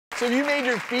So have you made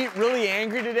your feet really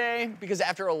angry today? Because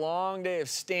after a long day of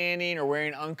standing or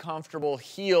wearing uncomfortable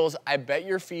heels, I bet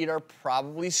your feet are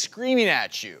probably screaming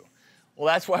at you. Well,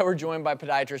 that's why we're joined by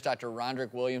podiatrist Dr.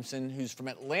 Rondrick Williamson, who's from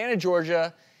Atlanta,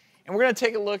 Georgia, and we're gonna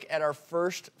take a look at our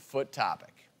first foot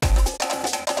topic.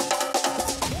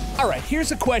 All right,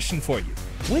 here's a question for you.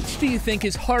 Which do you think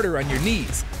is harder on your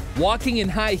knees? Walking in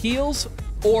high heels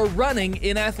or running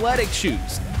in athletic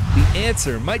shoes? The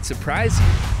answer might surprise you.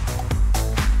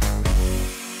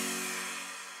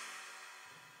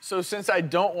 So since I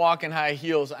don't walk in high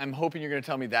heels, I'm hoping you're gonna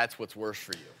tell me that's what's worse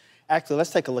for you. Actually, let's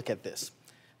take a look at this.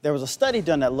 There was a study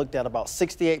done that looked at about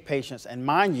 68 patients, and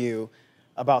mind you,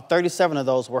 about 37 of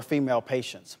those were female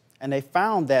patients. And they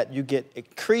found that you get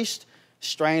increased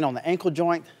strain on the ankle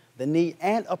joint, the knee,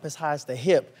 and up as high as the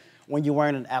hip when you're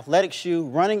wearing an athletic shoe,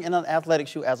 running in an athletic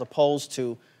shoe, as opposed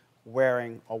to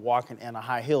wearing or walking in a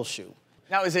high heel shoe.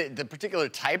 Now, is it the particular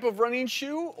type of running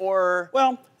shoe, or?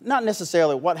 Well, not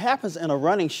necessarily. What happens in a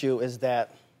running shoe is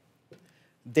that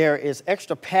there is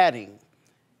extra padding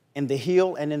in the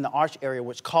heel and in the arch area,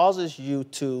 which causes you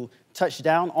to touch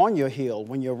down on your heel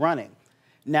when you're running.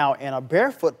 Now, in a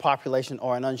barefoot population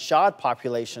or an unshod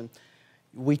population,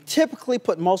 we typically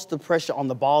put most of the pressure on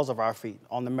the balls of our feet,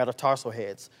 on the metatarsal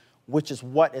heads, which is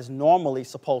what is normally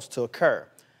supposed to occur.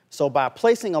 So by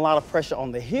placing a lot of pressure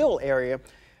on the heel area,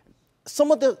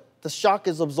 some of the shock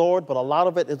is absorbed, but a lot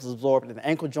of it is absorbed in the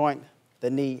ankle joint,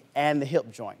 the knee, and the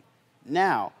hip joint.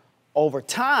 Now, over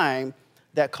time,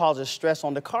 that causes stress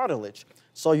on the cartilage.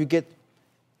 So you get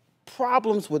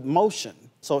problems with motion.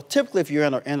 So typically, if you're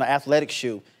in an athletic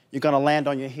shoe, you're gonna land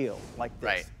on your heel like this.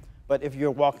 Right. But if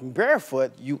you're walking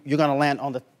barefoot, you're gonna land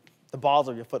on the balls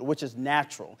of your foot, which is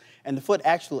natural. And the foot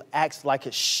actually acts like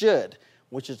it should,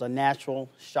 which is a natural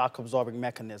shock absorbing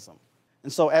mechanism.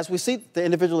 And so as we see the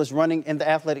individual is running in the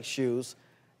athletic shoes,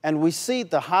 and we see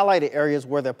the highlighted areas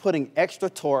where they're putting extra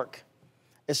torque,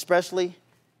 especially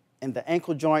in the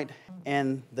ankle joint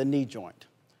and the knee joint.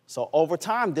 So over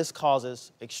time, this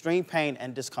causes extreme pain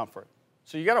and discomfort.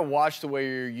 So you gotta watch the way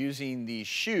you're using these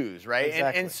shoes, right?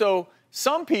 Exactly. And so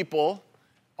some people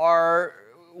are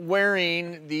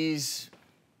wearing these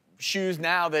shoes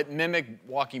now that mimic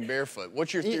walking barefoot.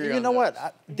 What's your theory on You know this?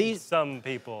 what? Some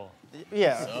people.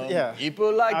 Yeah.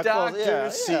 People like Our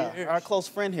doctors. our close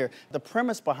friend here. The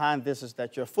premise behind this is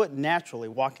that your foot naturally,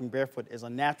 walking barefoot, is a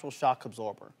natural shock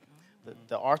absorber.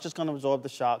 The arch is going to absorb the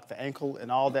shock, the ankle and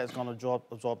all that is going to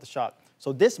absorb the shock.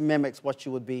 So this mimics what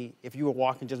you would be if you were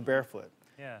walking just barefoot.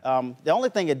 Yeah. The only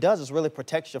thing it does is really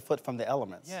protects your foot from the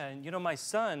elements. Yeah, and you know, my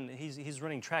son, he's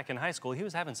running track in high school. He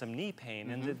was having some knee pain,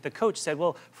 and the coach said,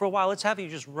 well, for a while, let's have you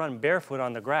just run barefoot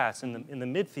on the grass in the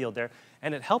midfield there,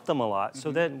 and it helped him a lot.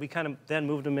 So then we kind of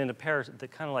moved him into pairs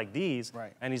that kind of like these,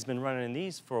 Right. and he's been running in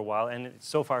these for a while, and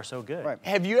so far so good. Right.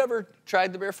 Have you ever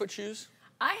tried the barefoot shoes?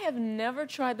 I have never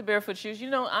tried the barefoot shoes.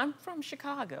 You know, I'm from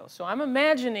Chicago, so I'm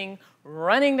imagining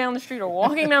running down the street or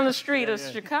walking down the street of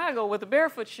Chicago with a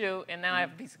barefoot shoe, and now I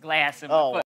have a piece of glass in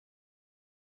my foot.